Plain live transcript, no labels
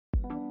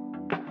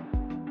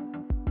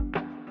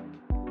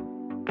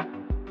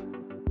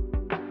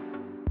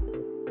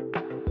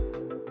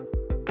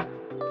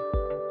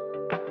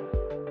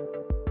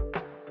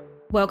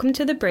Welcome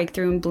to the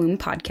Breakthrough and Bloom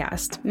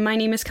podcast. My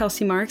name is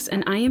Kelsey Marks,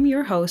 and I am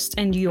your host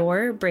and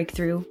your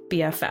Breakthrough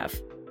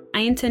BFF. I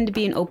intend to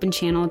be an open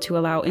channel to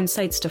allow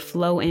insights to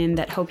flow in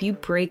that help you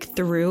break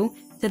through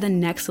to the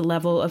next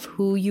level of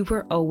who you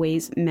were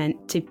always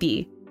meant to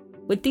be.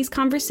 With these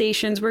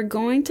conversations, we're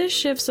going to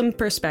shift some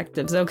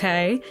perspectives,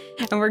 okay?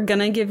 And we're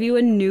going to give you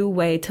a new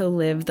way to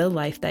live the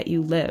life that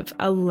you live,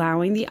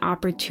 allowing the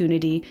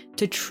opportunity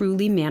to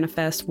truly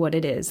manifest what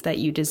it is that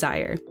you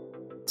desire.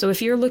 So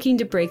if you're looking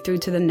to break through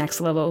to the next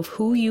level of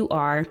who you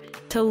are,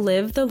 to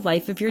live the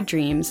life of your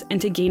dreams,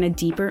 and to gain a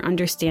deeper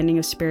understanding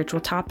of spiritual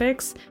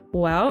topics,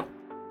 well,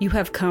 you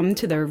have come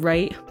to the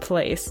right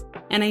place.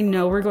 And I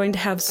know we're going to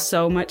have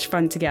so much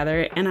fun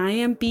together, and I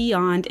am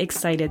beyond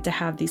excited to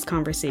have these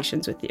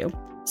conversations with you.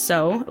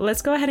 So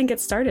let's go ahead and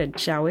get started,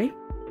 shall we?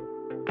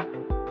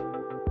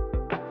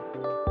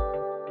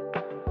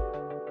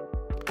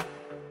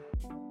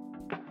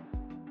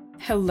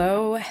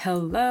 Hello.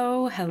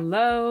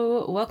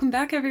 Welcome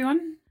back,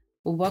 everyone.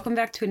 Welcome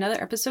back to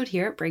another episode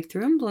here at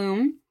Breakthrough and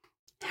Bloom.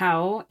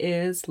 How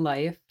is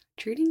life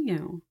treating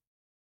you?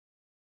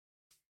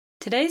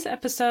 Today's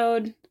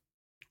episode,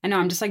 I know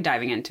I'm just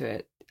diving into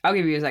it. I'll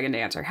give you a second to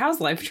answer.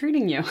 How's life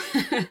treating you?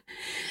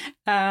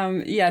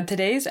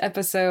 Today's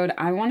episode,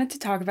 I wanted to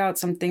talk about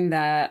something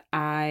that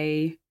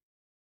I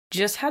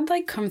just had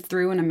come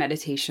through in a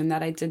meditation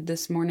that I did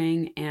this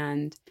morning,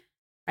 and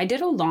I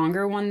did a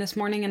longer one this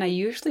morning, and I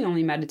usually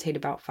only meditate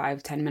about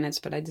 5-10 minutes,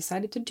 but I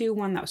decided to do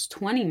one that was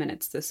 20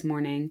 minutes this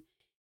morning,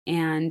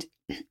 and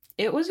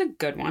it was a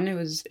good one. It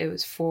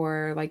was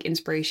for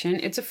inspiration.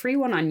 It's a free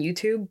one on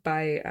YouTube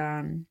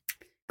by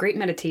Great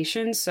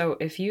Meditation. So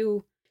if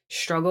you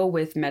struggle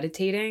with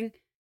meditating,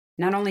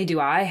 not only do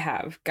I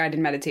have guided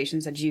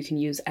meditations that you can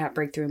use at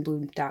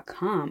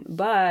breakthroughandbloom.com,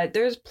 but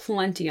there's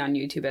plenty on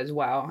YouTube as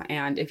well.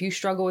 And if you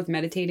struggle with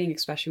meditating,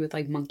 especially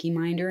with monkey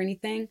mind or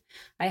anything,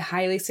 I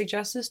highly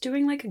suggest just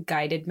doing a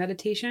guided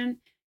meditation,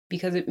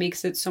 because it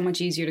makes it so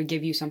much easier to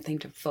give you something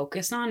to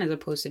focus on as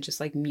opposed to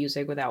just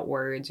music without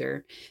words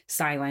or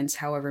silence,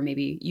 however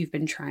maybe you've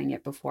been trying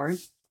it before.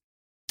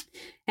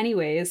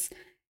 Anyways,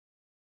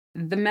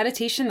 the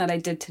meditation that I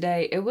did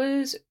today, it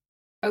was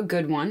a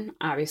good one.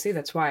 Obviously,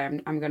 that's why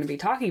I'm going to be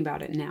talking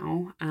about it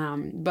now.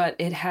 But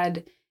it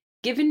had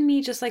given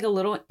me just a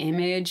little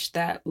image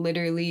that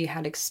literally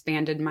had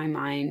expanded my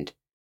mind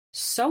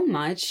so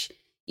much,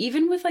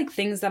 even with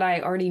things that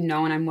I already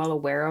know and I'm well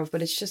aware of,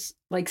 but it's just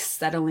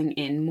settling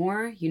in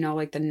more,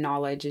 the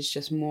knowledge is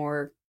just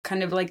more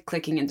kind of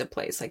clicking into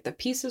place. The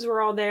pieces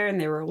were all there and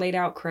they were laid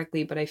out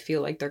correctly, but I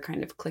feel they're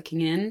kind of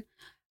clicking in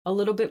a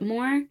little bit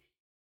more.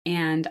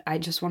 And I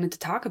just wanted to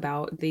talk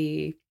about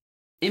the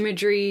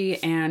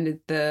imagery and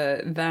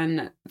the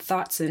then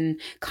thoughts and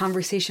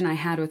conversation I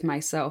had with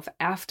myself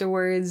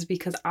afterwards,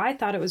 because I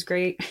thought it was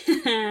great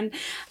and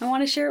I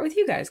want to share it with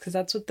you guys, because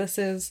that's what this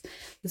is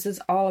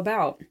all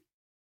about.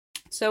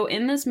 So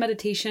in this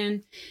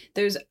meditation,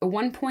 there's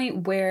one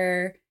point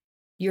where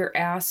you're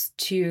asked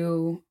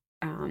to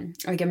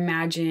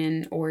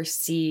imagine or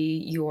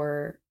see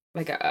your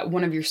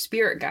one of your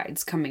spirit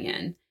guides coming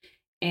in.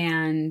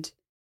 And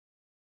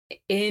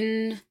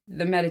in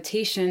the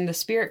meditation, the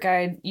spirit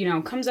guide,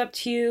 comes up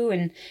to you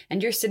and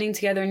you're sitting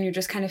together and you're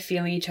just kind of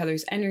feeling each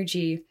other's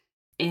energy.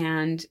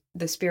 And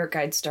the spirit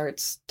guide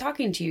starts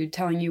talking to you,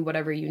 telling you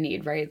whatever you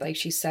need, right?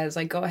 She says,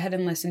 go ahead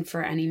and listen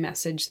for any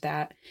message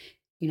that,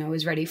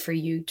 is ready for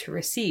you to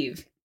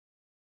receive.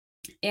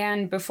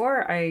 And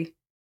before I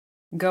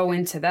go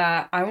into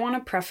that, I want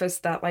to preface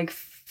that,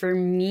 for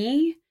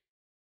me,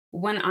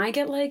 when I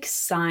get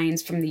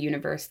signs from the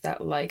universe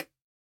that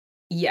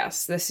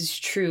yes, this is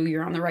true,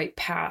 you're on the right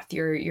path,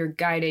 you're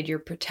guided, you're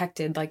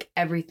protected,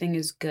 everything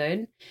is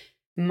good,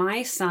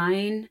 my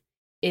sign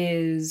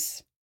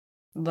is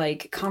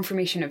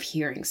confirmation of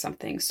hearing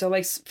something. So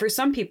for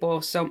some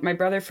people, so my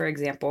brother, for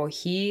example,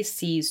 he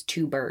sees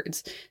two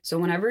birds. So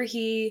whenever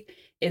he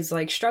is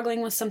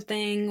struggling with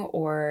something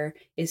or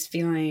is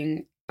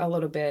feeling a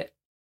little bit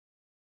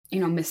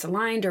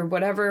misaligned or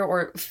whatever,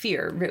 or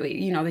fear,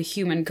 really, the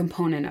human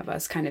component of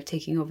us kind of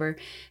taking over,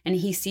 and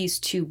he sees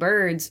two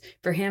birds,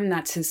 for him,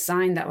 that's his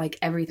sign that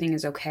everything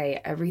is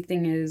okay.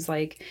 Everything is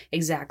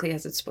exactly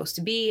as it's supposed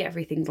to be.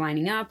 Everything's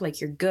lining up.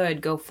 You're good.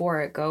 Go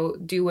for it. Go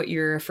do what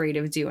you're afraid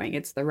of doing.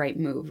 It's the right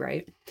move,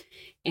 right?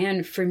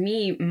 And for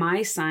me,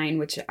 my sign,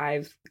 which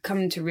I've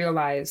come to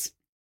realize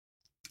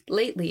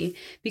lately,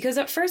 because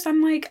at first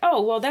I'm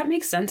oh, well, that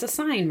makes sense, a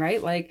sign,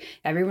 right?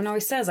 Everyone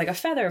always says a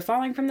feather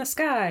falling from the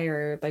sky,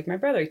 or my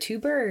brother, two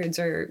birds,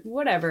 or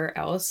whatever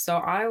else. So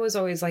I was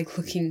always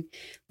looking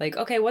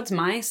okay, what's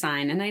my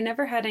sign? And I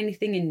never had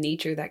anything in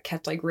nature that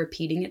kept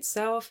repeating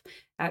itself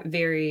at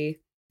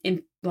very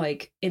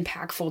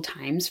impactful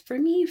times for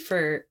me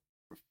for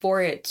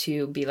it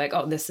to be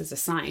oh, this is a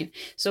sign.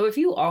 So if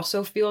you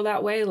also feel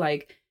that way,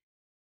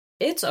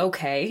 it's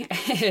okay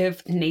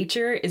if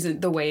nature isn't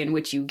the way in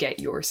which you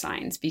get your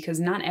signs, because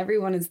not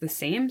everyone is the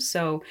same.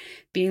 So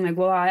being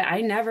well,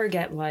 I never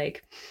get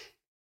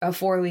a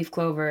four-leaf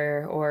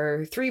clover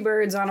or three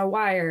birds on a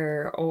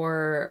wire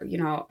or, you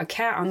know, a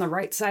cat on the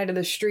right side of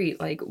the street,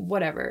 like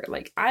whatever.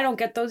 Like I don't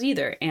get those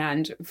either.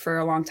 And for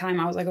a long time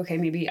I was like, okay,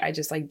 maybe I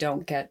just like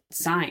don't get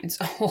signs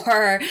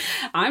or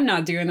I'm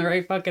not doing the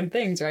right fucking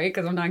things, right?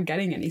 Because I'm not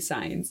getting any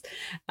signs.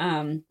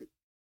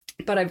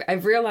 But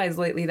I've realized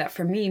lately that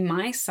for me,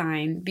 my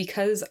sign,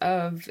 because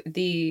of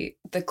the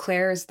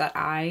clairs that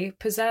I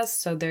possess,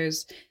 so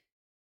there's,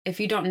 if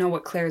you don't know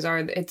what clairs are,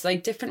 it's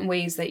like different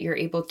ways that you're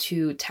able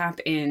to tap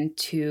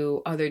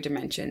into other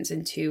dimensions,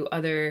 into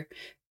other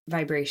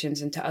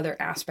vibrations, into other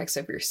aspects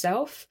of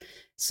yourself.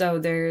 So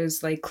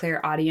there's like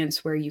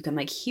clairaudience where you can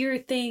like hear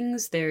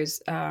things.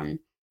 There's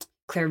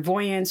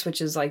clairvoyance, which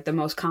is like the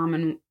most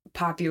common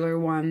popular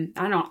one.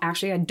 I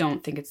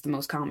don't think it's the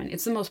most common.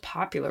 It's the most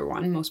popular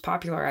one, most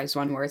popularized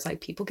one, where it's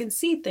like people can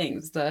see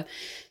things.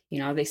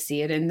 They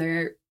see it in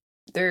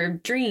their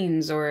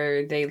dreams,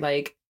 or they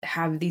like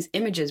have these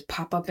images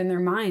pop up in their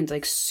minds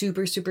like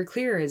super, super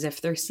clear as if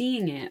they're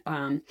seeing it.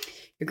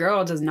 Your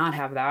girl does not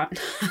have that.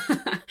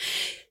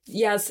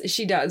 Yes,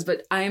 she does,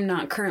 but I am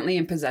not currently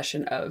in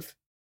possession of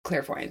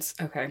clairvoyance.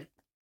 Okay.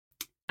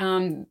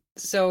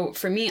 So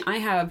for me, I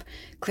have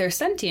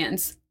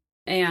clairsentience,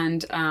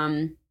 and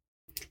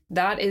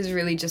that is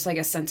really just like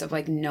a sense of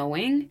like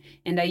knowing.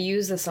 And I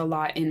use this a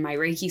lot in my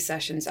Reiki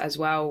sessions as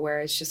well,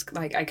 where it's just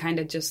like I kind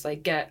of just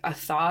like get a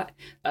thought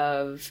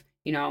of,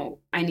 you know,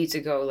 I need to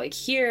go like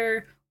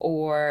here,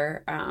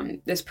 or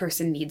this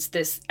person needs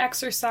this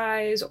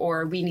exercise,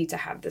 or we need to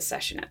have this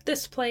session at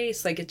this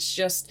place. Like it's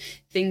just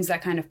things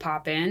that kind of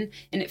pop in,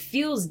 and it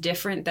feels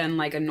different than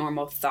like a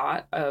normal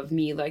thought of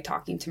me like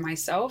talking to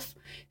myself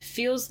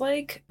feels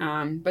like.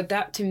 But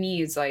that to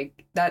me is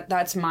like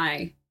that's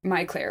my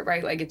clair,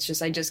 right? Like it's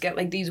just I just get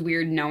like these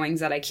weird knowings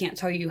that I can't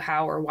tell you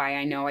how or why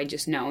I know. I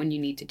just know, and you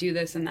need to do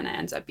this, and then it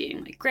ends up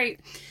being like great.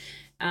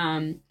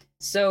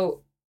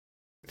 So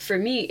for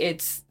me,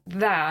 it's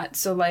that.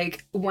 So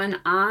like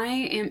when I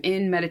am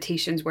in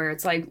meditations where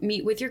it's like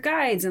meet with your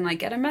guides and like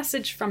get a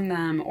message from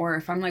them, or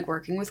if I'm like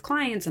working with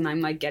clients and I'm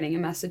like getting a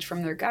message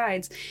from their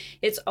guides,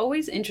 it's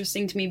always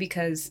interesting to me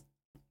because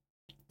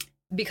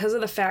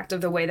of the fact of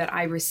the way that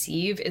I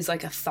receive is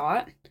like a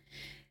thought.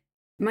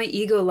 My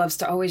ego loves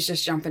to always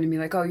just jump in and be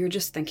like, oh, you're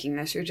just thinking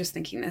this.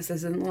 This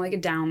isn't like a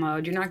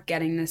download. You're not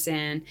getting this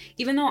in.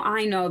 Even though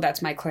I know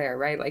that's my clair,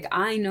 right? Like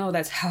I know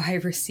that's how I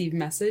receive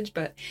message,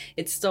 but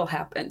it still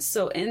happens.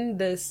 So in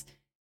this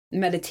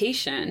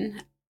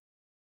meditation,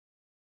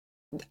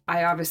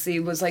 I obviously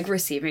was like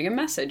receiving a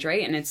message,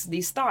 right? And it's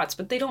these thoughts,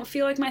 but they don't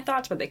feel like my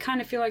thoughts, but they kind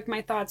of feel like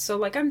my thoughts. So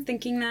like I'm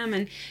thinking them,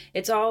 and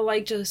it's all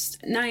like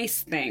just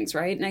nice things,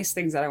 right? Nice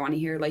things that I want to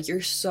hear. Like you're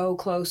so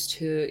close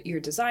to your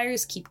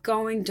desires. Keep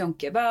going. Don't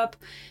give up.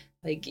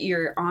 Like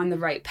you're on the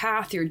right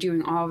path. You're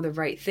doing all of the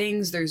right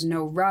things. There's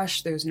no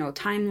rush. There's no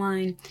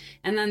timeline.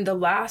 And then the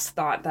last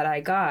thought that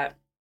I got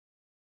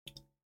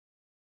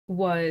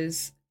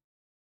was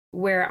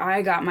where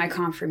I got my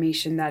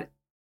confirmation that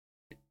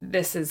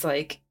this is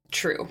like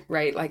true,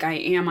 right? Like I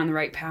am on the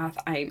right path.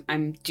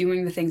 I'm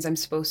doing the things I'm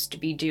supposed to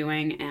be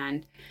doing,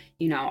 and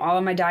you know, all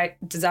of my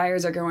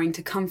desires are going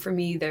to come for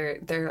me.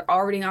 They're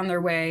already on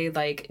their way.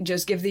 Like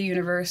just give the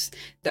universe,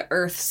 the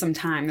earth some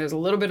time. There's a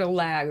little bit of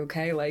lag,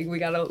 okay? Like we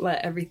got to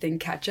let everything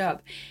catch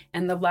up.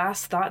 And the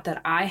last thought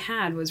that I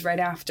had was right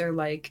after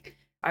like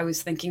I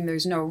was thinking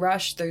there's no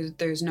rush,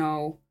 there's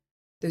no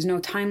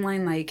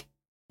timeline, like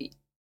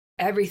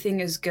everything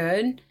is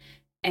good.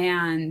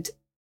 And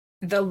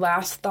the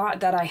last thought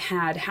that I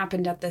had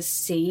happened at the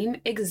same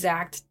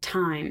exact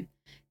time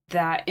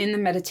that in the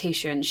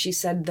meditation, she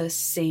said the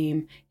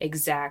same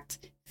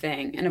exact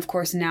thing. And of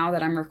course, now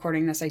that I'm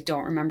recording this, I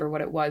don't remember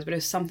what it was, but it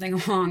was something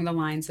along the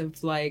lines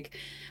of like,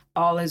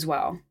 all is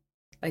well,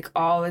 like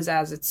all is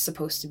as it's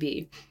supposed to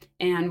be.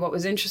 And what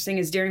was interesting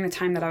is during the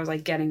time that I was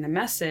like getting the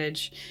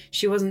message,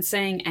 she wasn't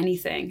saying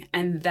anything.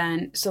 And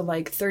then, so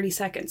like 30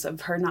 seconds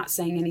of her not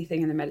saying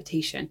anything in the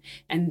meditation.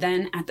 And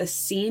then at the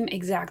same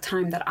exact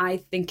time that I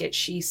think it,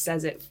 she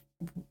says it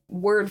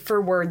word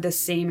for word, the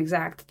same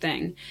exact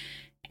thing.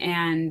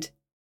 And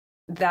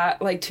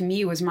that like to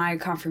me was my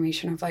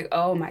confirmation of like,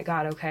 oh my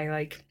God, okay,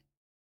 like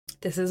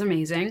this is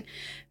amazing.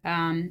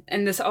 And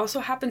this also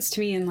happens to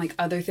me in like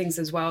other things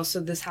as well. So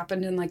this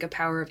happened in like a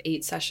Power of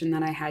 8 session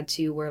that I had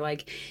to, where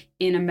like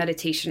in a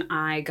meditation,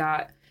 I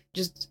got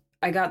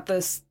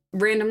this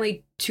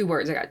randomly 2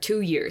 words. I got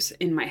 2 years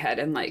in my head.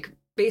 And like,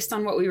 based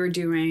on what we were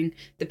doing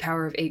the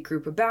Power of 8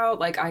 group about,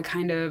 like I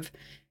kind of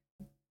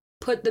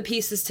put the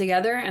pieces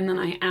together, and then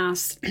I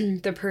asked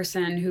the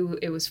person who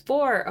it was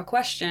for a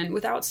question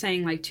without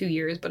saying like 2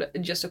 years, but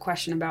just a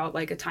question about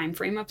like a time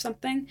frame of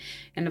something.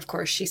 And of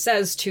course she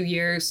says 2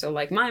 years, so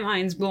like my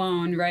mind's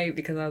blown, right?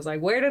 Because I was like,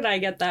 where did I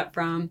get that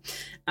from?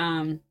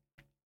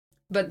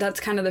 But that's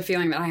kind of the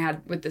feeling that I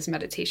had with this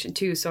meditation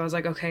too. So I was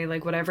like, okay,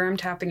 like whatever I'm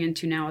tapping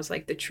into now is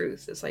like the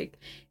truth. Is like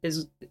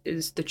is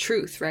the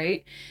truth,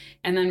 right?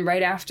 And then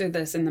right after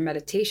this in the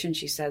meditation,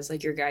 she says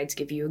like your guides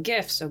give you a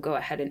gift, so go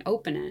ahead and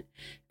open it.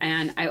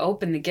 And I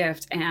open the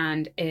gift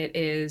and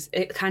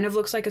it kind of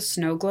looks like a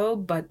snow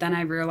globe, but then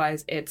I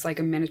realize it's like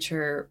a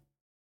miniature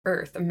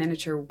earth, a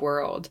miniature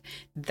world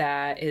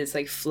that is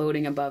like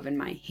floating above in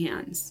my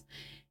hands.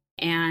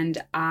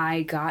 And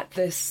I got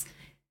this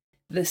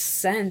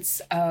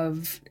sense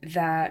of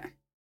that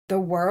the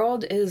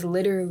world is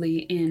literally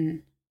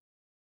in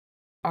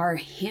our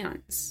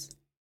hands.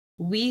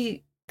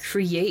 We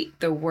create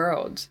the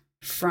world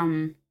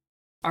from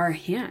our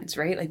hands,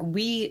 right? Like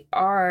we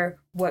are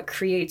what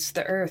creates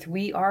the earth.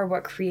 We are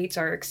what creates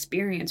our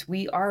experience.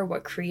 We are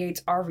what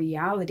creates our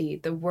reality,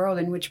 the world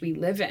in which we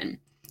live in.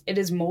 It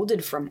is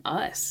molded from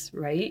us,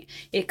 right?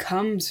 It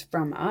comes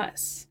from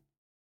us.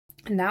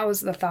 And that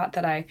was the thought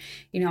that I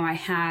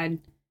had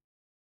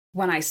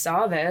when I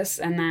saw this.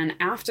 And then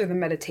after the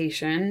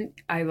meditation,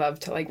 I love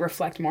to like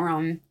reflect more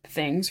on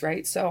things,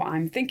 right? So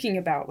I'm thinking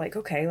about like,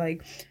 okay,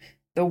 like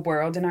the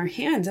world in our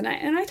hands. And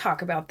I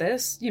talk about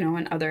this,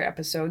 in other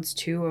episodes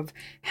too, of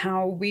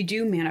how we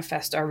do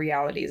manifest our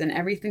realities, and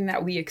everything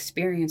that we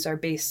experience are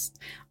based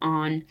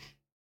on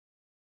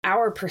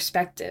our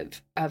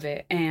perspective of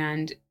it,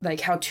 and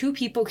like how two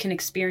people can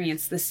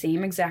experience the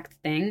same exact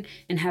thing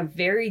and have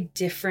very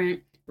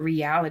different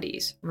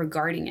realities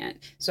regarding it.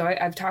 So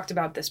I've talked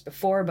about this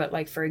before, but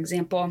like, for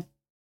example,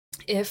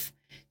 if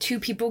two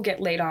people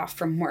get laid off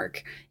from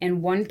work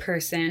and one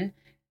person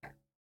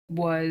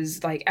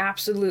was like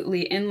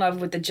absolutely in love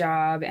with the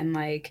job and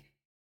like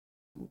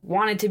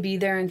wanted to be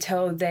there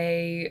until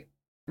they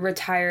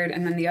retired,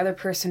 and then the other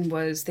person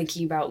was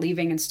thinking about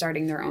leaving and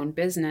starting their own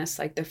business,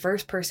 like the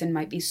first person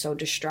might be so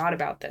distraught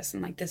about this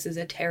and like, this is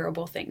a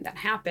terrible thing that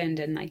happened,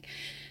 and like,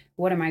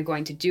 what am I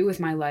going to do with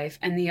my life?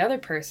 And the other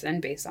person,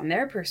 based on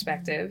their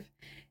perspective,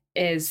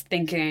 is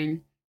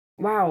thinking,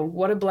 wow,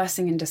 what a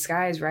blessing in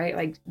disguise, right?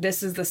 Like,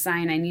 this is the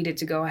sign I needed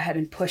to go ahead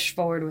and push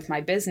forward with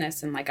my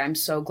business. And like, I'm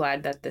so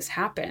glad that this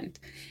happened.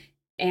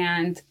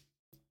 And,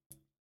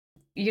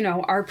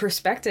 our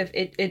perspective,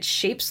 it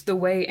shapes the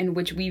way in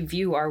which we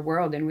view our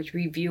world, in which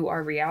we view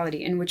our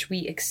reality, in which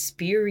we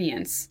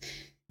experience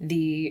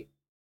the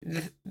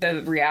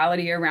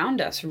reality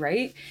around us,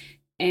 right?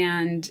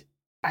 And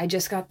I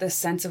just got this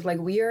sense of like,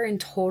 we are in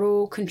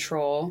total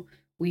control.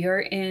 We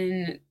are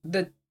in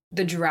the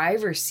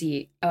driver's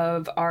seat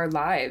of our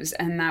lives,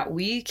 and that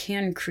we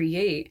can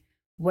create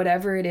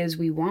whatever it is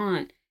we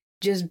want,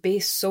 just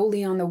based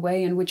solely on the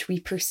way in which we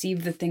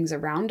perceive the things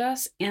around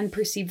us and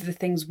perceive the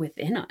things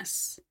within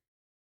us.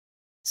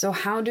 So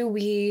how do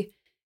we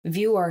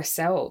view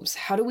ourselves?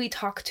 How do we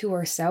talk to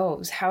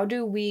ourselves? How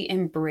do we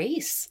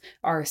embrace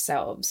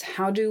ourselves?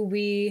 How do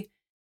we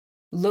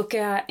look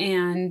at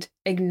and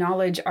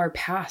acknowledge our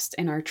past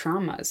and our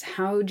traumas?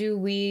 How do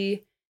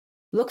we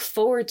look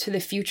forward to the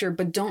future,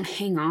 but don't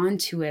hang on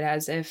to it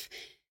as if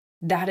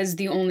that is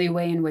the only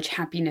way in which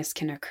happiness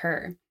can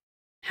occur?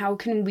 How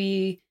can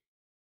we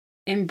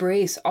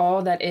embrace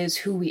all that is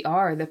who we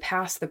are, the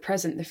past, the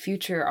present, the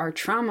future, our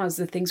traumas,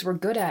 the things we're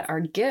good at,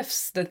 our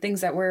gifts, the things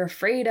that we're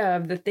afraid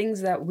of, the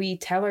things that we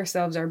tell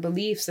ourselves, our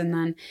beliefs, and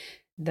then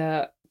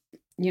the,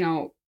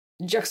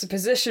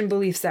 juxtaposition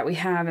beliefs that we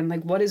have, and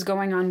like, what is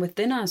going on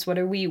within us? What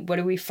are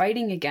we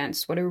fighting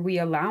against? What are we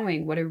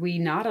allowing? What are we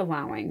not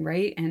allowing?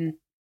 Right? And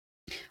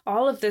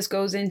all of this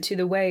goes into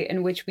the way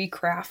in which we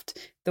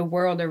craft the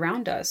world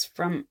around us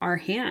from our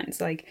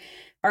hands. Like,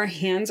 our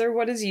hands are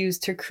what is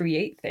used to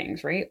create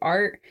things, right?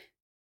 Art,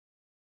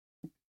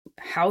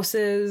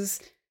 houses,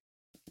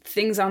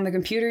 things on the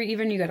computer,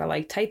 even you gotta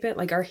like type it.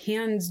 Like, our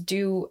hands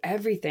do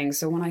everything.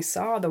 So when I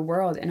saw the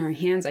world in our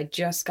hands, I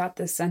just got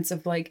this sense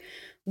of like,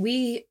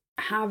 we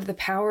have the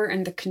power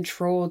and the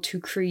control to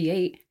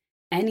create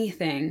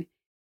anything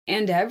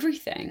and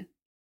everything.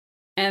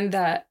 And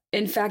that,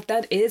 in fact,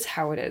 that is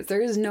how it is.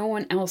 There is no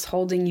one else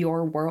holding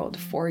your world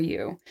for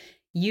you.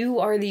 You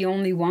are the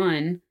only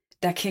one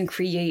that can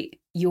create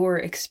your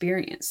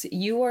experience.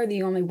 You are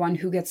the only one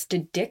who gets to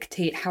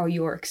dictate how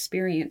your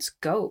experience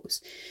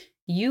goes.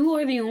 You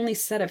are the only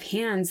set of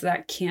hands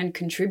that can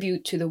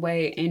contribute to the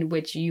way in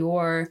which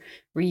your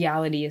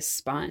reality is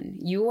spun.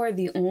 You are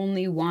the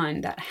only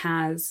one that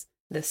has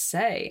the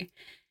say.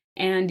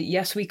 And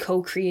yes, we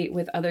co-create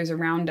with others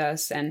around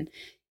us, and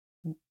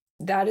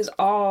that is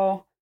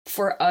all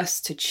for us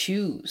to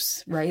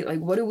choose, right? Like,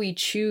 what do we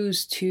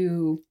choose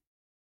to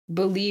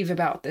believe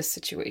about this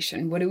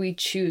situation? What do we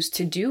choose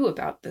to do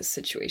about this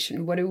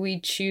situation? What do we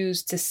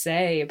choose to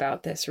say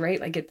about this,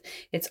 right? Like,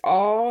 it's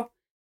all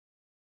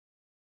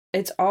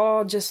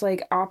just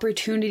like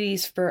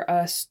opportunities for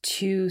us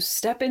to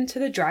step into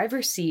the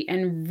driver's seat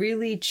and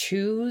really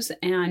choose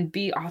and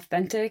be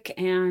authentic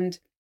and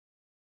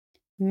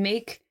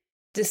make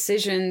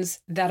decisions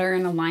that are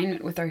in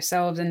alignment with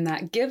ourselves and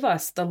that give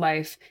us the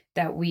life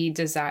that we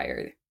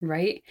desire,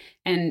 right?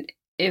 And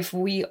if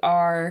we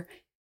are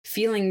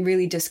feeling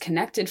really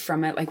disconnected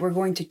from it, like we're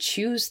going to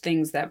choose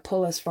things that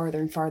pull us farther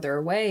and farther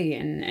away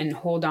and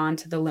hold on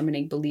to the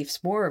limiting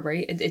beliefs more,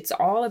 right? It's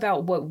all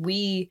about what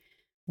we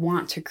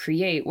want to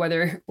create,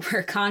 whether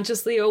we're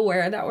consciously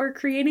aware that we're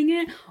creating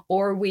it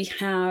or we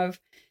have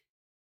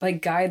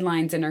like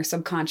guidelines in our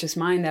subconscious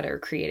mind that are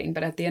creating.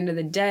 But at the end of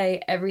the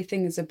day,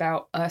 everything is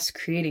about us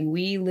creating.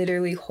 We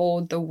literally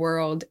hold the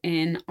world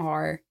in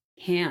our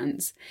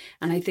hands.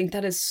 And I think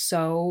that is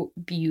so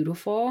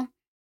beautiful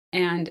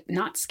and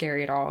not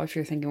scary at all if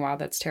you're thinking, wow,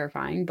 that's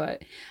terrifying.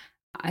 But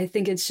I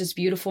think it's just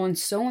beautiful and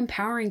so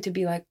empowering to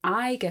be like,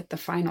 I get the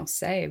final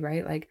say,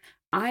 right? Like,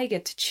 I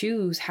get to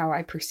choose how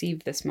I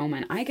perceive this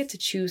moment. I get to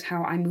choose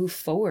how I move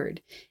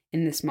forward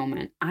in this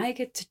moment. I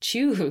get to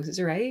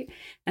choose, right?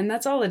 And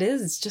that's all it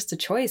is. It's just a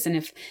choice. And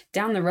if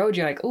down the road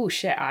you're like, oh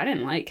shit, I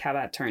didn't like how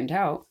that turned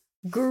out,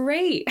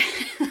 great,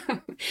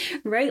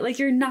 right? Like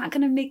you're not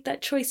going to make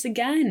that choice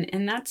again.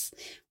 And that's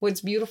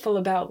what's beautiful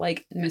about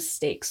like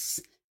mistakes.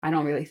 I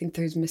don't really think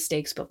there's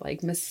mistakes, but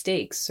like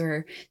mistakes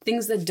or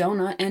things that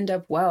don't end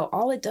up well.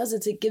 All it does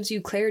is it gives you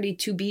clarity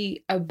to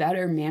be a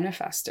better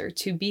manifester,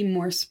 to be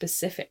more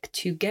specific,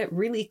 to get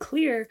really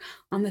clear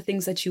on the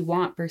things that you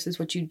want versus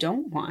what you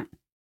don't want.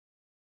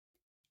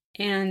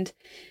 And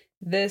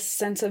this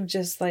sense of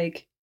just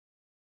like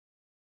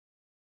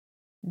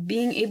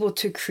being able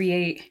to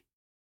create.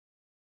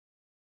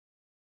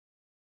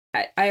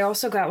 I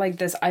also got like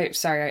this,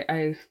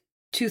 I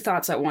two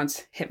thoughts at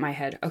once hit my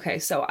head. Okay,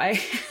 so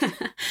I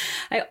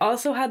I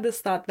also had this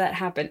thought that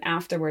happened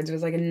afterwards. It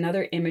was like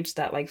another image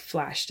that like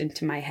flashed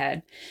into my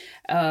head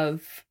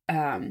of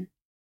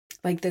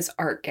like this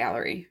art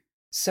gallery.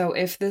 So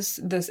if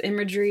this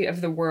imagery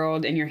of the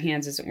world in your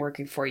hands isn't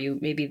working for you,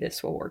 maybe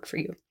this will work for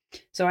you.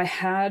 So I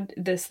had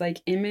this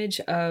like image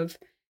of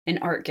an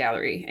art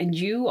gallery and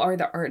you are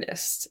the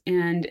artist.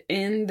 And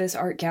in this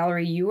art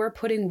gallery, you are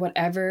putting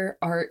whatever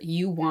art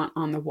you want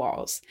on the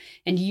walls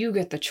and you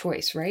get the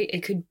choice, right?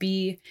 It could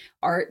be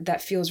art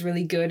that feels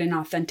really good and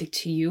authentic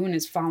to you and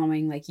is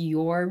following like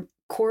your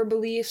core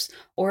beliefs,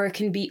 or it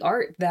can be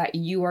art that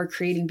you are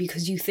creating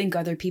because you think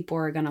other people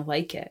are going to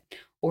like it,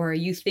 or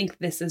you think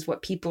this is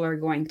what people are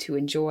going to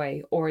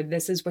enjoy, or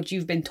this is what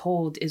you've been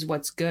told is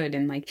what's good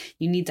and like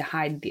you need to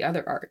hide the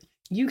other art.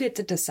 You get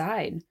to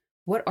decide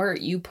what art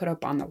you put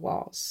up on the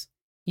walls.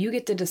 You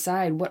get to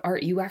decide what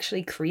art you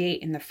actually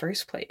create in the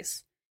first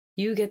place.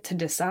 You get to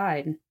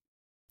decide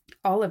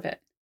all of it.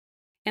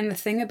 And the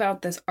thing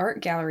about this art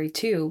gallery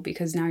too,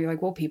 because now you're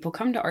like, well, people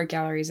come to art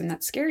galleries and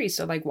that's scary.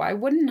 So like, why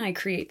wouldn't I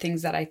create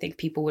things that I think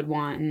people would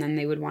want and then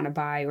they would want to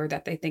buy, or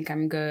that they think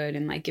I'm good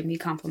and like give me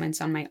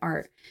compliments on my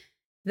art?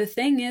 The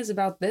thing is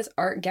about this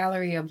art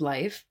gallery of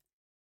life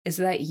is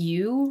that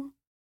you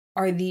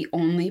are the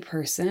only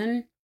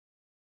person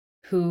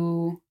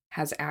who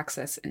has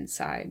access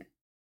inside.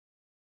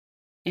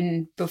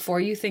 And before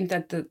you think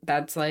that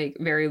that's like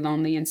very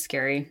lonely and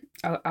scary,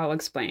 I'll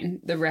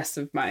explain the rest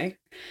of my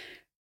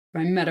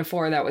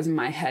metaphor that was in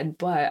my head.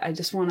 But I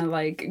just want to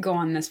like go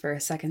on this for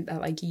a second,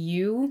 that like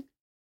you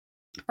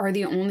are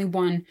the only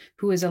one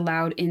who is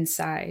allowed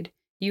inside.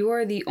 You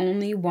are the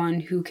only one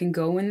who can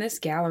go in this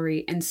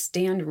gallery and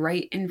stand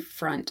right in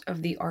front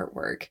of the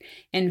artwork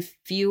and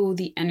feel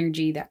the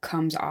energy that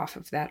comes off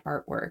of that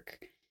artwork.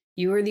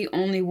 You are the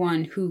only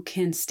one who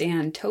can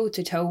stand toe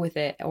to toe with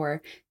it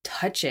or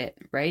touch it,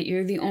 right?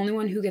 You're the only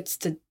one who gets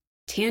to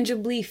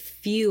tangibly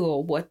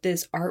feel what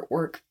this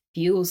artwork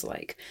feels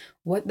like,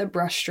 what the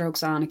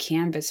brushstrokes on a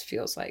canvas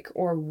feels like,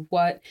 or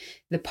what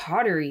the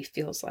pottery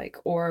feels like,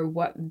 or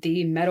what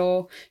the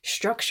metal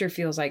structure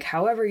feels like,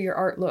 however your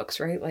art looks,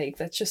 right? Like,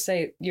 let's just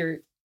say you're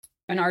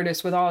an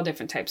artist with all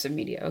different types of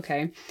media,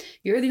 okay?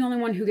 You're the only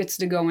one who gets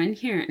to go in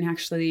here and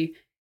actually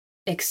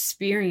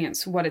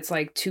experience what it's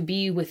like to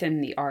be within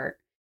the art.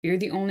 You're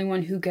the only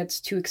one who gets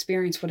to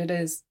experience what it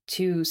is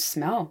to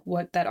smell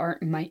what that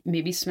art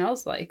maybe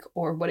smells like,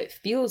 or what it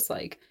feels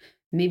like.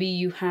 Maybe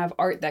you have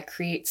art that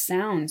creates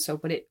sound, so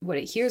what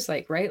it hears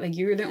like, right? Like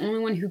you're the only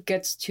one who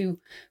gets to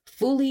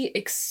fully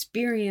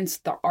experience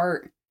the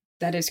art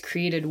that is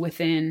created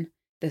within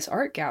this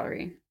art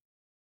gallery.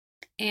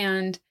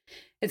 And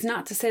it's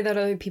not to say that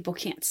other people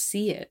can't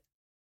see it,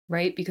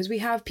 right? Because we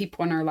have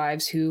people in our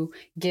lives who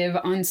give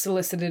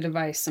unsolicited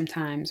advice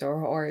sometimes,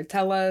 or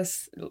tell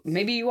us,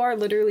 maybe you are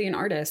literally an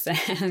artist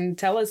and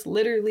tell us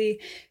literally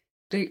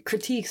the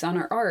critiques on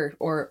our art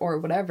or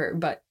whatever.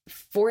 But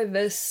for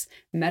this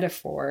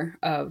metaphor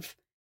of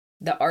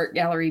the art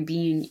gallery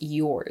being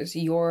yours,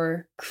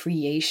 your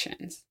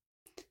creations,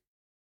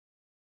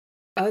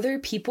 other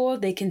people,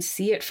 they can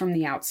see it from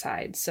the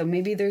outside. So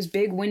maybe there's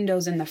big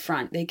windows in the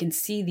front, they can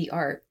see the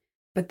art,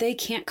 but they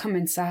can't come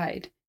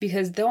inside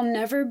because they'll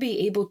never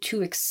be able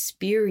to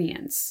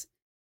experience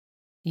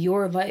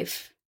your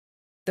life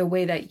the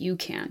way that you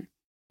can.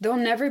 They'll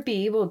never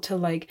be able to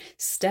like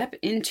step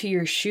into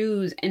your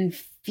shoes and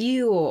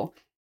feel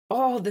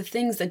all the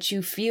things that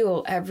you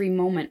feel every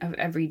moment of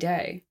every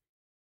day.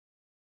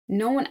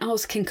 No one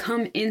else can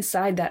come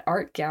inside that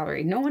art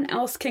gallery. No one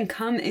else can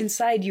come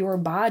inside your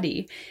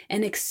body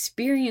and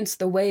experience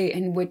the way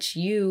in which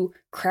you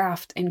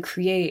craft and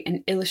create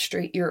and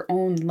illustrate your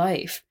own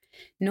life.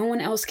 No one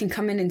else can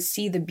come in and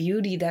see the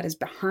beauty that is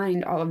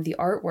behind all of the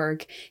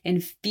artwork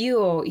and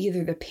feel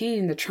either the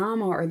pain, the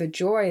trauma, or the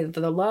joy,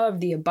 the love,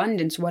 the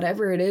abundance,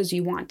 whatever it is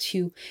you want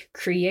to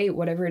create,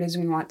 whatever it is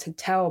we want to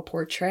tell,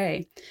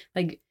 portray.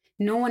 Like,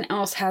 no one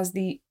else has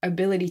the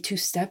ability to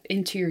step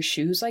into your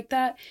shoes like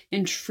that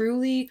and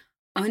truly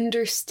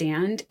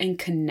understand and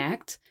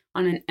connect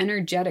on an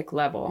energetic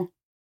level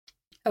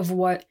of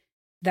what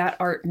that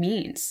art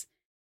means.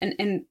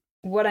 And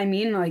what I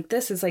mean like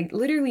this is like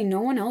literally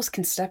no one else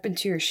can step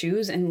into your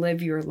shoes and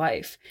live your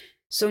life.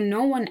 So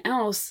no one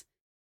else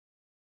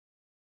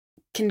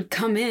can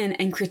come in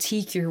and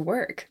critique your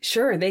work.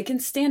 Sure, they can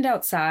stand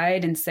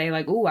outside and say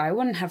like, "Oh, I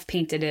wouldn't have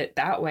painted it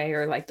that way,"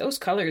 or like, "Those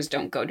colors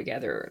don't go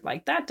together," or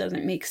like, "That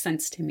doesn't make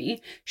sense to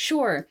me."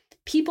 Sure,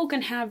 people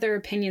can have their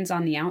opinions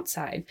on the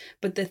outside,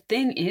 but the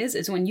thing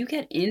is when you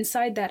get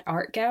inside that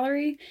art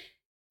gallery,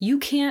 you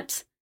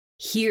can't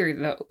hear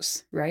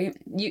those, right?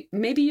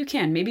 Maybe you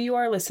can, maybe you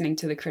are listening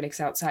to the critics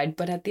outside,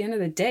 but at the end of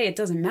the day, it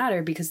doesn't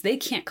matter because they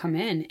can't come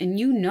in, and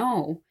you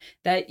know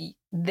that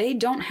they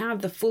don't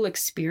have the full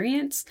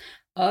experience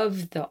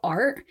of the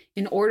art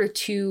in order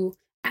to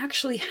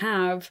actually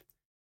have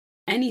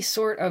any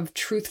sort of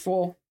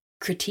truthful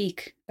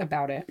critique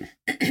about it.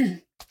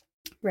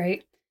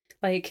 Right?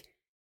 Like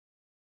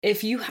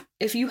if you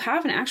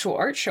have an actual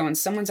art show and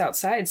someone's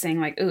outside saying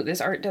like, "Oh, this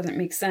art doesn't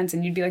make sense,"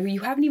 and you'd be like, well,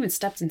 you haven't even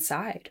stepped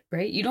inside,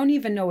 right? You don't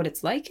even know what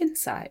it's like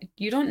inside.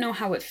 You don't know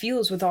how it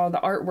feels with all the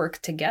artwork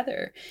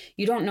together.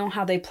 You don't know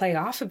how they play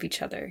off of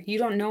each other. You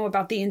don't know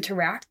about the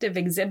interactive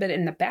exhibit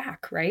in the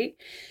back, right?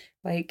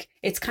 Like,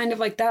 it's kind of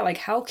like that. Like,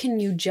 how can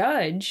you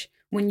judge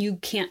when you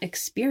can't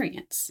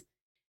experience?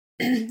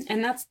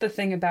 And that's the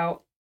thing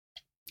about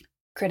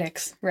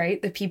critics, right?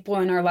 The people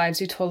in our lives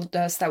who told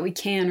us that we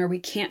can or we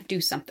can't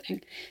do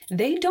something.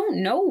 They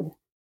don't know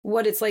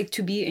what it's like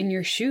to be in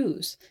your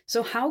shoes.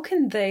 So how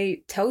can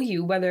they tell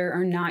you whether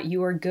or not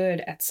you are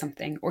good at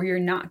something or you're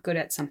not good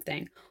at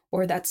something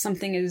or that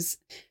something is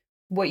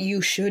what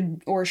you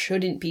should or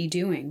shouldn't be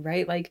doing,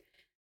 right? Like,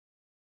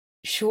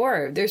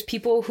 sure, there's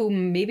people who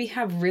maybe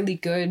have really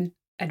good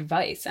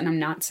advice, and I'm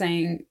not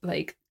saying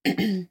like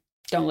don't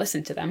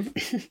listen to them.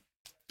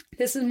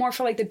 This is more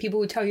for like the people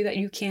who tell you that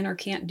you can or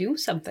can't do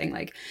something.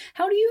 Like,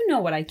 how do you know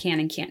what I can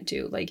and can't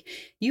do? Like,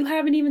 you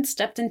haven't even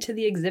stepped into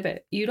the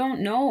exhibit. You don't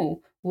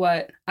know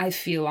what I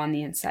feel on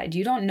the inside.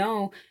 You don't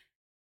know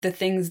the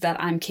things that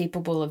I'm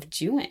capable of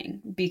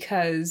doing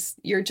because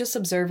you're just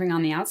observing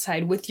on the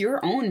outside with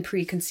your own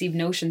preconceived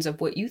notions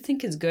of what you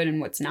think is good and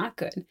what's not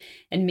good.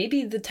 And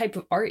maybe the type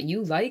of art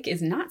you like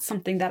is not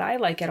something that I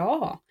like at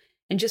all.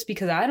 And just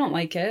because I don't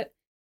like it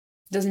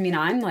doesn't mean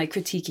I'm like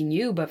critiquing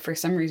you, but for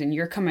some reason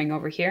you're coming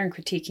over here and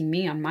critiquing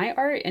me on my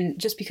art. And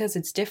just because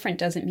it's different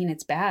doesn't mean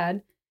it's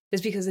bad.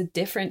 Just because it's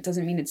different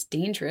doesn't mean it's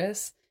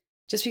dangerous.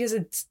 Just because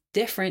it's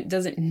different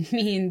doesn't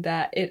mean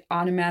that it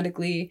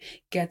automatically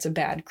gets a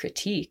bad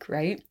critique,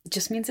 right? It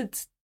just means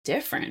it's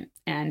different.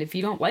 And if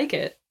you don't like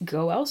it,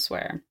 go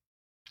elsewhere.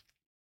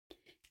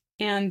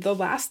 And the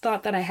last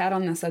thought that I had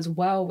on this as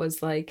well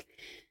was like,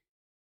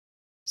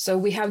 so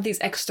we have these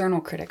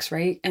external critics,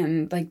 right?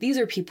 And like these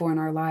are people in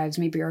our lives,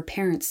 maybe our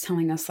parents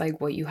telling us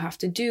like what you have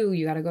to do.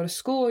 You got to go to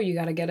school, you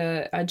got to get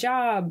a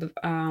job,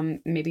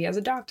 maybe as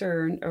a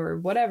doctor or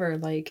whatever,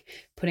 like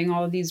putting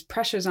all of these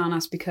pressures on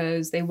us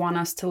because they want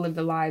us to live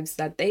the lives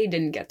that they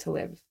didn't get to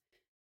live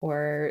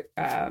or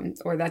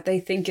that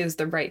they think is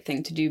the right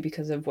thing to do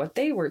because of what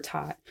they were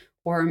taught.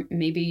 Or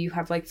maybe you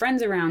have like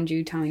friends around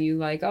you telling you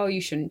like, oh,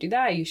 you shouldn't do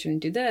that, you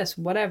shouldn't do this,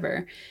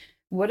 whatever.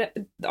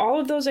 All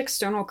of those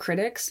external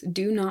critics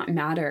do not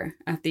matter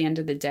at the end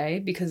of the day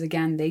because,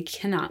 again, they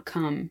cannot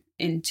come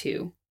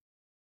into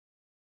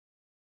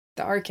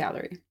the art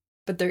gallery.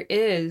 But there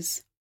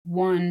is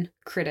one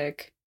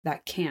critic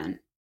that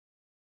can.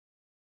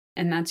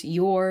 And that's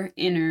your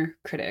inner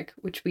critic,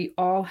 which we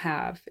all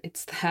have.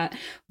 It's that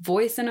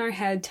voice in our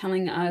head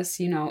telling us,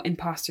 you know,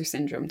 imposter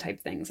syndrome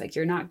type things. Like,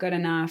 you're not good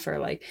enough, or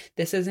like,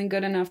 this isn't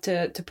good enough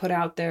to put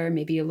out there.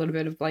 Maybe a little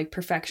bit of like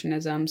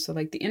perfectionism. So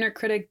like the inner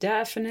critic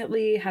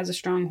definitely has a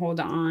strong hold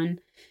on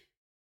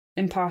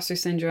imposter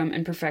syndrome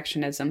and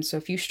perfectionism. So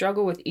if you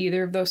struggle with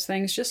either of those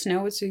things, just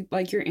know it's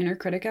like your inner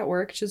critic at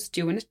work, just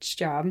doing its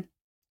job.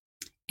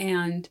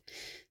 And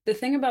the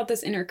thing about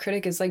this inner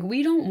critic is like,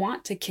 we don't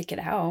want to kick it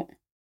out.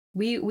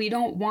 We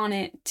don't want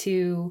it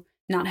to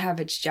not have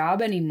its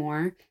job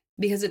anymore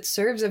because it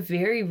serves a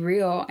very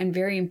real and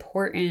very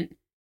important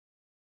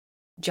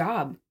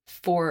job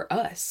for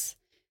us.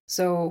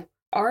 So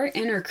our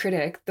inner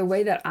critic, the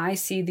way that I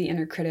see the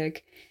inner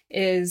critic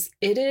is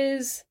it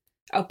is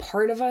a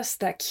part of us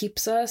that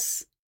keeps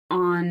us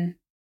on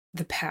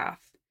the path.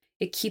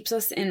 it keeps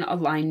us in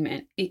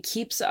alignment. It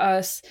keeps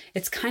us,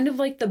 it's kind of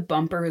like the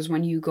bumpers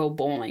when you go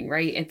bowling,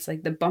 right? It's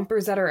like the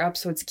bumpers that are up,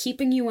 so it's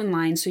keeping you in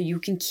line so you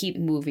can keep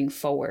moving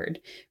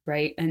forward,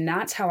 right? And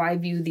that's how I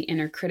view the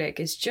inner critic.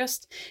 It's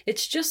just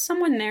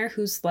someone there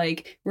who's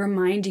like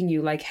reminding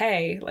you like,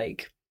 hey,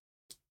 like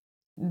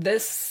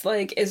this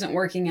like isn't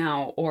working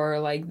out, or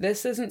like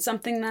this isn't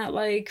something that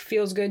like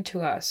feels good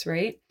to us,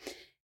 right?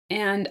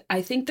 And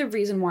I think the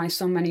reason why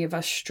so many of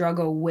us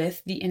struggle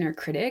with the inner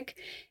critic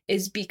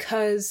is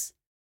because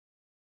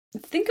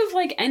think of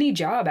like any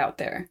job out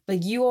there.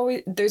 Like you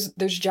always there's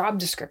job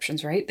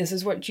descriptions, right? This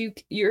is what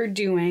you're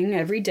doing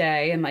every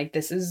day, and like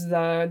this is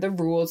the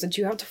rules that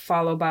you have to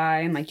follow by,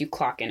 and like you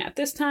clock in at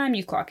this time,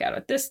 you clock out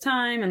at this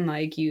time, and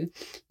like you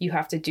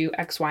have to do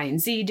X, Y,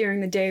 and Z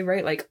during the day,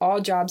 right? Like all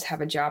jobs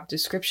have a job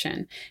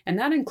description, and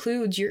that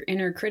includes your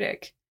inner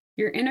critic.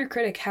 Your inner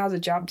critic has a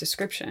job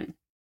description.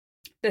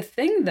 The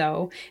thing,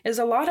 though, is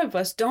a lot of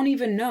us don't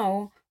even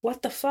know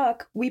what the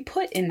fuck we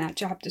put in that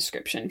job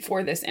description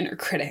for this inner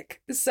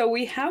critic. So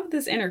we have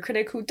this inner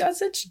critic who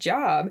does its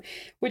job,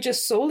 which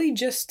is solely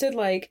just to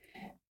like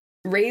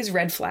raise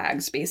red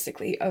flags,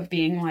 basically, of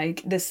being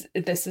like, this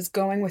is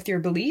going with your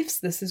beliefs,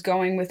 this is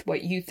going with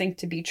what you think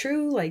to be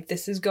true, like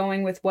this is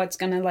going with what's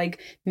gonna like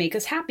make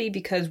us happy,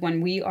 because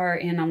when we are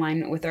in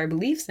alignment with our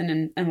beliefs and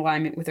in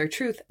alignment with our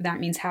truth,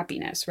 that means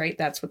happiness, right?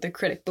 That's what the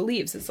critic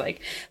believes. It's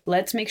like,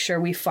 let's make sure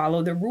we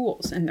follow the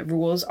rules, and the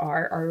rules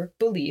are our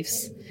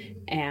beliefs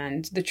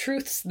and the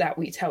truths that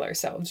we tell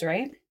ourselves,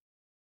 right?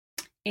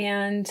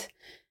 And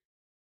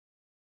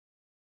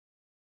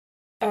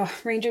oh,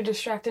 Ranger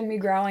distracted me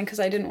growling because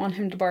I didn't want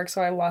him to bark,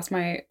 so I lost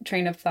my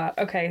train of thought.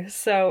 Okay,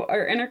 so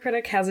our inner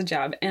critic has a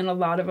job, and a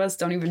lot of us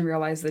don't even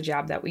realize the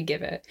job that we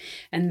give it.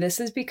 And this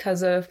is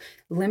because of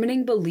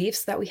limiting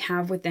beliefs that we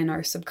have within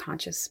our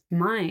subconscious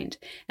mind.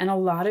 And a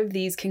lot of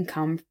these can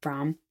come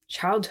from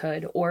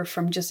childhood or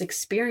from just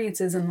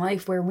experiences in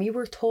life where we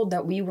were told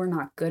that we were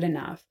not good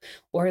enough,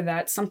 or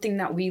that something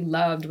that we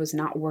loved was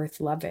not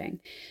worth loving.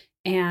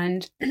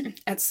 And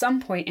at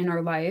some point in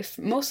our life,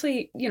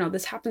 mostly,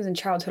 this happens in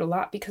childhood a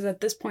lot, because at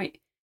this point,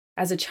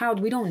 as a child,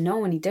 we don't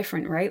know any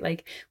different, right?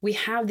 Like we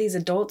have these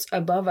adults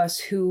above us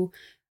who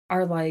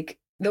are like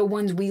the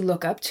ones we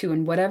look up to,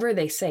 and whatever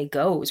they say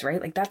goes, right?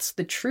 Like that's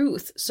the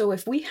truth. So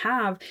if we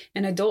have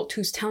an adult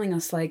who's telling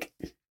us like,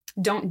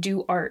 don't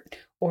do art,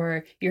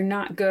 or you're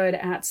not good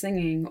at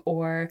singing,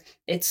 or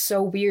it's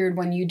so weird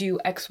when you do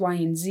X, Y,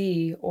 and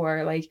Z,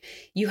 or like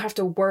you have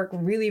to work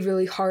really,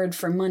 really hard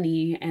for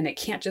money and it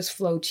can't just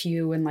flow to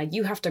you, and like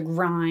you have to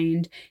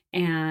grind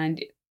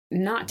and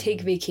not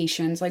take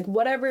vacations, like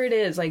whatever it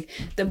is, like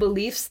the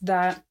beliefs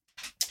that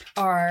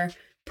are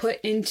put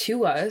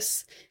into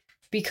us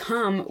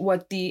become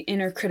what the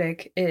inner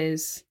critic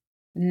is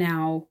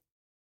now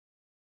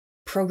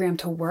programmed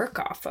to work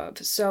off of.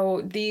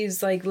 So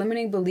these like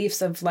limiting beliefs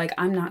of like,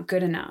 I'm not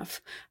good enough,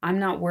 I'm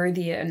not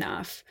worthy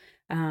enough,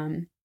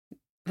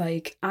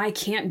 like I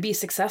can't be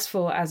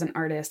successful as an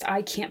artist,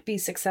 I can't be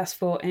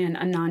successful in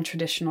a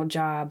non-traditional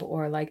job,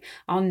 or like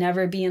I'll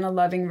never be in a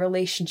loving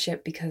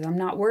relationship because I'm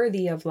not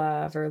worthy of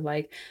love, or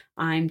like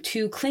I'm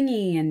too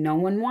clingy and no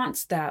one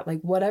wants that. Like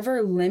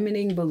whatever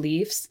limiting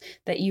beliefs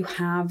that you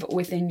have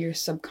within your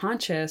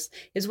subconscious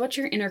is what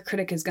your inner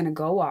critic is going to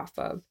go off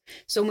of.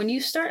 So when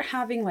you start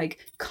having like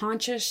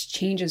conscious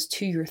changes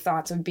to your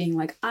thoughts of being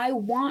like, I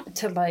want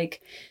to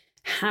like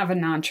have a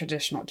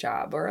non-traditional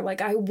job, or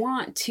like I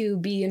want to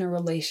be in a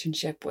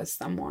relationship with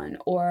someone,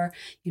 or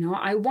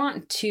I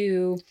want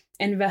to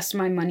invest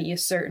my money a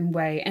certain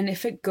way, and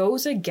if it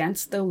goes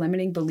against the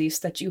limiting beliefs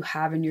that you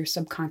have in your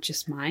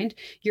subconscious mind,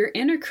 your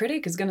inner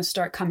critic is going to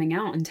start coming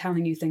out and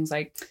telling you things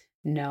like,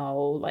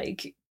 no,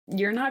 like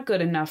you're not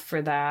good enough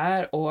for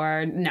that,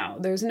 or no,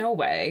 there's no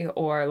way,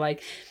 or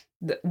like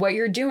what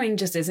you're doing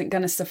just isn't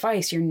going to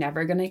suffice, you're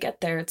never going to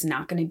get there, it's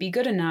not going to be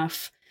good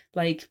enough.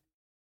 Like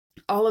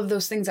all of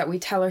those things that we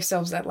tell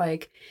ourselves that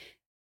like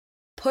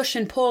push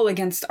and pull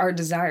against our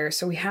desires.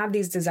 So we have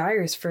these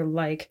desires for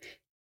like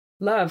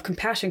love,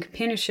 compassion,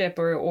 companionship,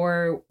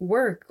 or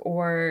work,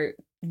 or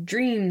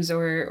dreams,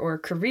 or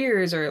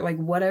careers, or like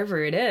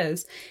whatever it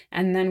is.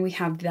 And then we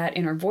have that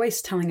inner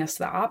voice telling us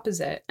the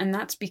opposite. And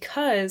that's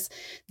because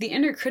the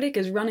inner critic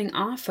is running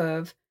off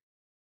of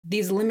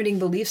these limiting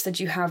beliefs that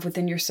you have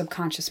within your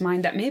subconscious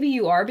mind that maybe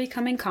you are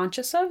becoming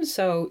conscious of.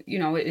 So,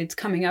 it's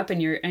coming up and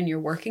you're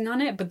working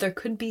on it, but there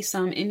could be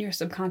some in your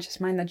subconscious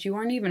mind that you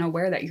aren't even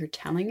aware that you're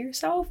telling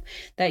yourself,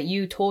 that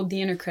you told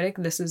the inner critic,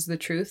 this is the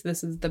truth,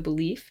 this is the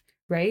belief,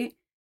 right?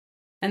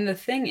 And the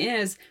thing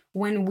is,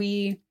 when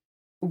we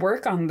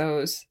work on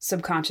those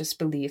subconscious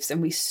beliefs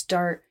and we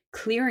start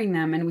clearing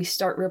them and we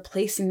start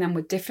replacing them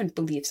with different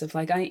beliefs of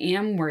like, I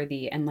am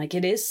worthy, and like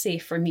it is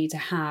safe for me to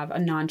have a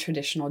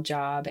non-traditional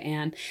job,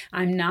 and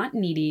I'm not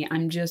needy,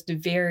 I'm just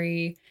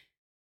very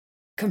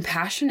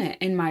compassionate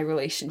in my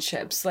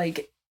relationships,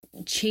 like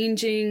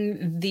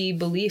changing the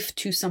belief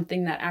to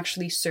something that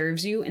actually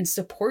serves you and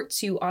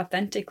supports you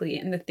authentically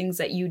in the things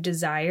that you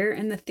desire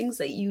and the things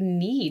that you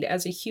need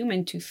as a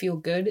human to feel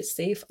good,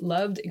 safe,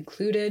 loved,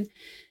 included,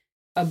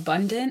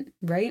 abundant,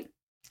 right?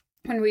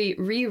 when we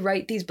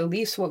rewrite these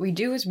beliefs, what we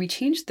do is we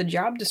change the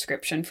job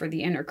description for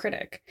the inner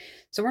critic.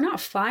 So we're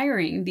not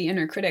firing the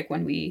inner critic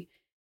when we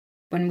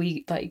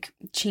like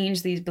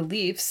change these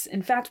beliefs.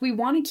 In fact, we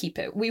want to keep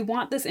it. We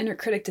want this inner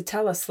critic to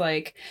tell us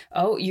like,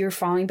 oh, you're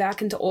falling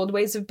back into old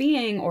ways of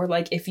being, or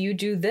like, if you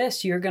do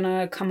this, you're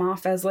gonna come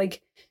off as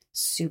like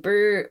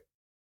super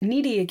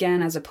needy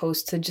again, as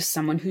opposed to just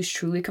someone who's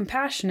truly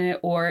compassionate.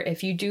 Or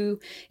if you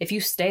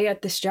stay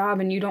at this job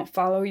and you don't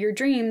follow your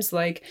dreams,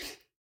 like,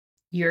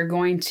 you're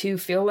going to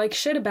feel like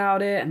shit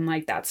about it, and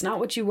like that's not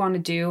what you want to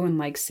do, and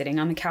like sitting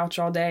on the couch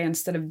all day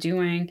instead of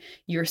doing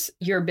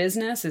your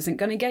business isn't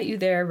going to get you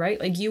there, right?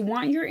 Like, you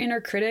want your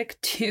inner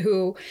critic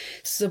to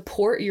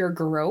support your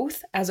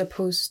growth as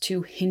opposed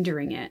to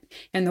hindering it.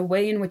 And the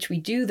way in which we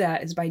do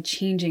that is by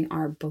changing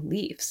our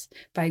beliefs,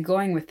 by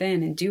going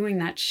within and doing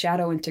that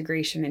shadow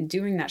integration and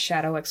doing that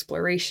shadow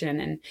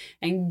exploration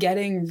and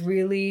getting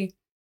really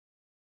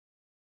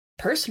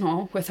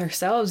personal with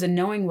ourselves and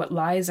knowing what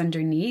lies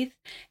underneath,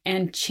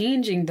 and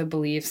changing the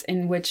beliefs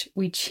in which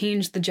we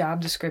change the job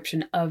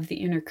description of the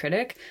inner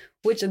critic,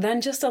 which then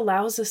just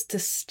allows us to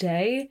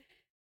stay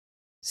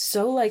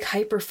so like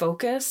hyper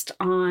focused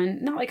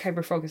on, not like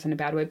hyper focused in a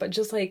bad way, but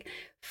just like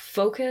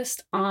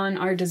focused on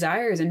our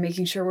desires and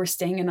making sure we're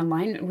staying in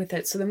alignment with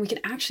it, so then we can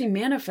actually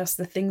manifest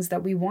the things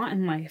that we want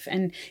in life.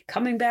 And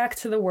coming back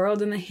to the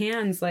world in the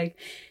hands, like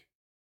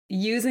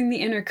using the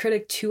inner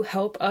critic to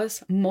help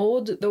us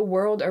mold the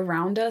world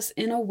around us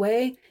in a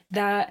way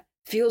that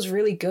feels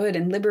really good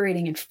and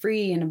liberating and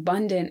free and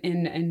abundant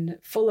and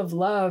full of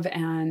love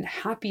and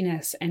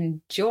happiness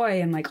and joy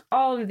and like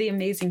all of the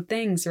amazing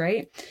things,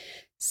 right?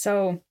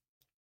 So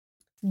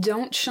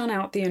don't shun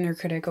out the inner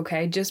critic,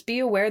 okay? Just be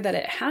aware that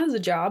it has a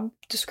job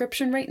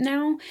description right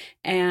now.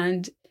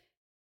 And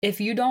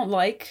if you don't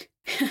like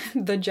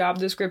the job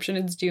description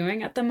it's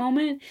doing at the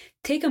moment,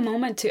 take a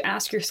moment to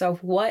ask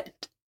yourself, what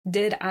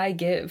did I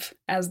give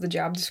as the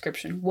job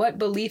description? What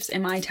beliefs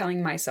am I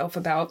telling myself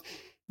about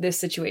this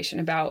situation,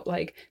 about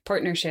like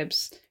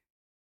partnerships,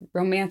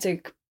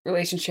 romantic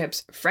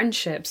relationships,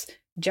 friendships,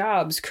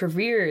 jobs,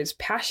 careers,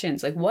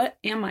 passions? Like, what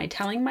am I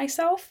telling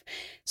myself?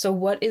 So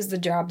what is the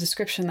job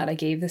description that I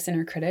gave this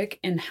inner critic,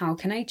 and how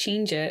can I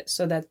change it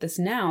so that this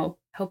now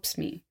helps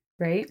me,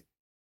 right?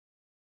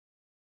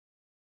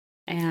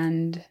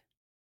 And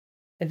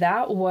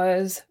that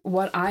was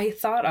what I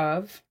thought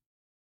of,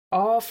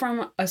 all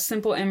from a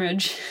simple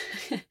image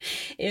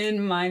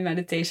in my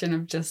meditation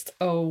of just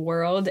a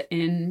world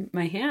in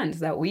my hands,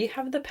 that we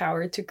have the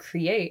power to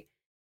create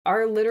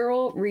our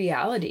literal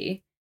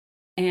reality,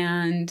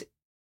 and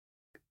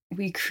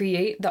we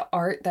create the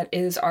art that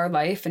is our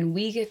life, and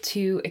we get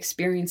to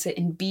experience it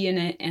and be in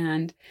it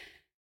and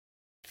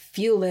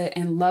feel it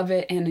and love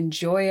it and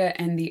enjoy it.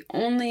 And the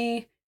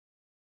only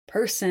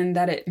person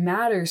that it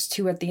matters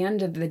to at the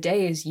end of the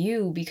day is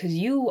you, because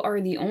you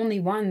are the only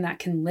one that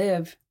can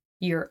live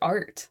your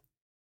art.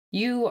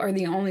 You are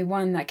the only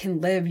one that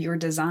can live your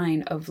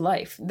design of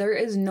life. There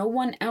is no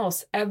one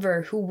else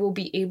ever who will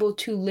be able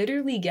to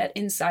literally get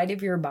inside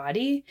of your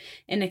body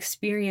and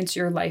experience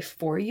your life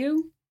for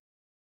you.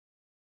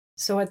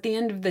 So at the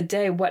end of the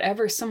day,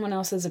 whatever someone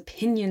else's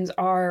opinions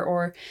are,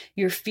 or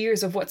your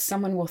fears of what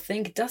someone will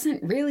think,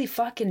 doesn't really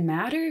fucking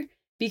matter,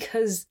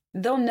 because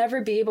they'll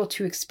never be able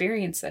to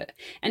experience it.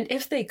 And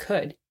if they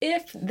could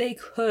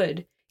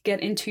get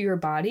into your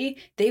body,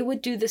 they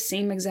would do the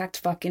same exact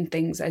fucking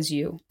things as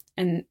you.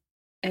 And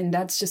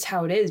that's just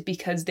how it is,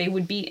 because they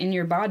would be in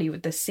your body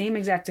with the same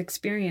exact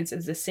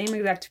experiences, the same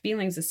exact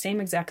feelings, the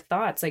same exact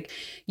thoughts. Like,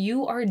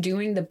 you are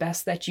doing the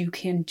best that you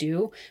can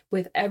do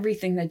with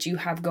everything that you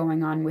have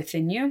going on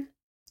within you.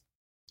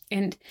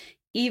 And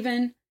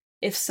even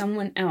if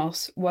someone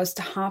else was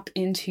to hop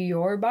into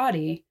your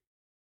body,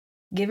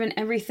 given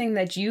everything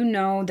that you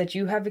know, that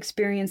you have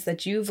experienced,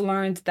 that you've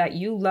learned, that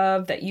you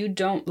love, that you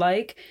don't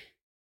like,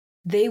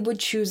 they would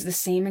choose the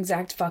same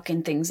exact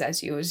fucking things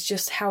as you. It's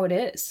just how it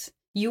is.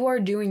 You are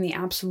doing the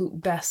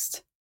absolute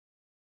best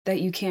that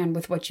you can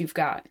with what you've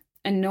got,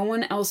 and no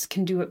one else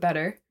can do it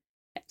better.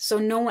 So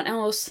no one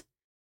else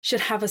should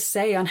have a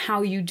say on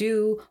how you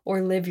do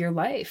or live your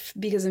life,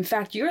 because in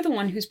fact, you're the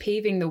one who's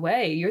paving the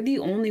way. You're the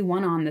only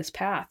one on this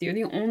path. You're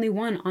the only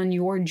one on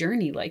your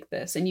journey like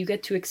this, and you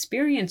get to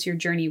experience your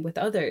journey with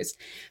others,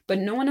 but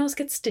no one else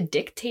gets to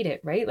dictate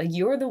it, right? Like,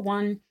 you're the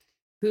one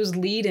who's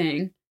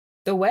leading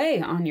the way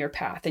on your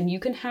path, and you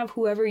can have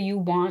whoever you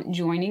want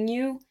joining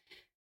you,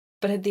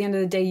 but at the end of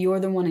the day, you're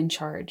the one in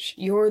charge.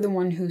 You're the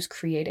one who's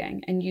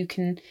creating, and you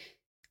can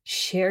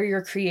share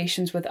your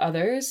creations with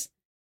others,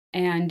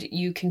 and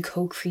you can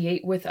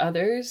co-create with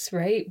others,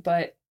 right?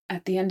 But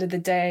at the end of the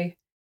day,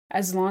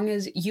 as long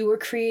as you are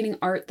creating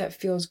art that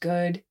feels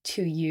good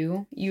to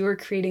you, you are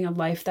creating a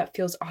life that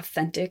feels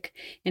authentic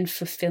and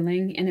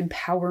fulfilling and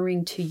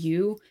empowering to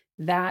you,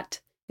 that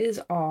is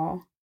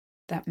all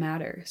that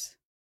matters.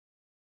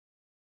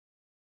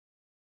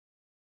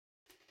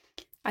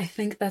 I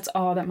think that's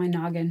all that my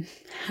noggin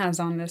has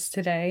on this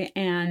today.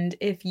 And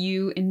if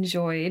you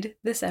enjoyed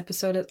this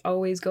episode, as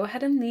always, go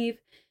ahead and leave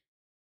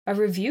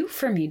a review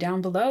for me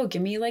down below.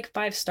 Give me like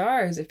 5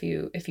 stars if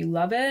you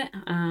love it.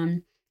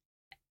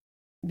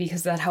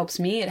 Because that helps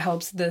me. It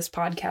helps this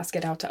podcast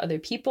get out to other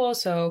people.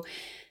 So,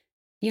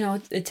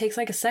 it takes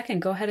like a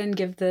second. Go ahead and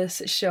give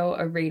this show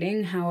a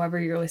rating, however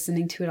you're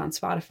listening to it on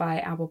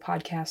Spotify, Apple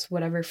Podcasts,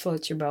 whatever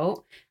floats your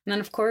boat. And then,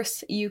 of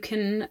course, you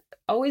can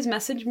always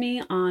message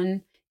me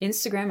on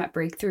Instagram at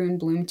Breakthrough and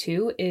Bloom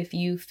too if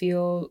you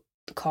feel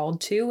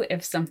called to,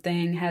 if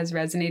something has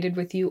resonated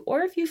with you,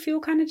 or if you feel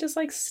kind of just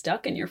like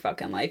stuck in your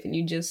fucking life and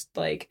you just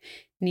like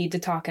need to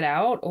talk it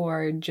out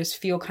or just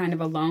feel kind of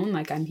alone.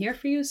 Like, I'm here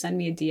for you. Send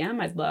me a DM.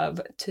 I'd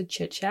love to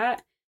chit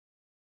chat.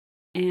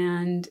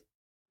 And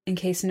in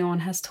case no one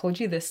has told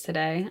you this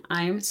today,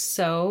 I am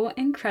so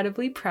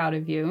incredibly proud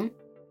of you.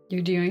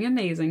 You're doing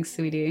amazing,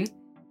 sweetie.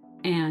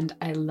 And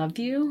I love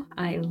you.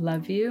 I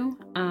love you.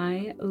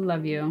 I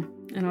love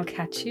you. And I'll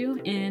catch you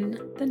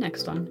in the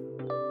next one.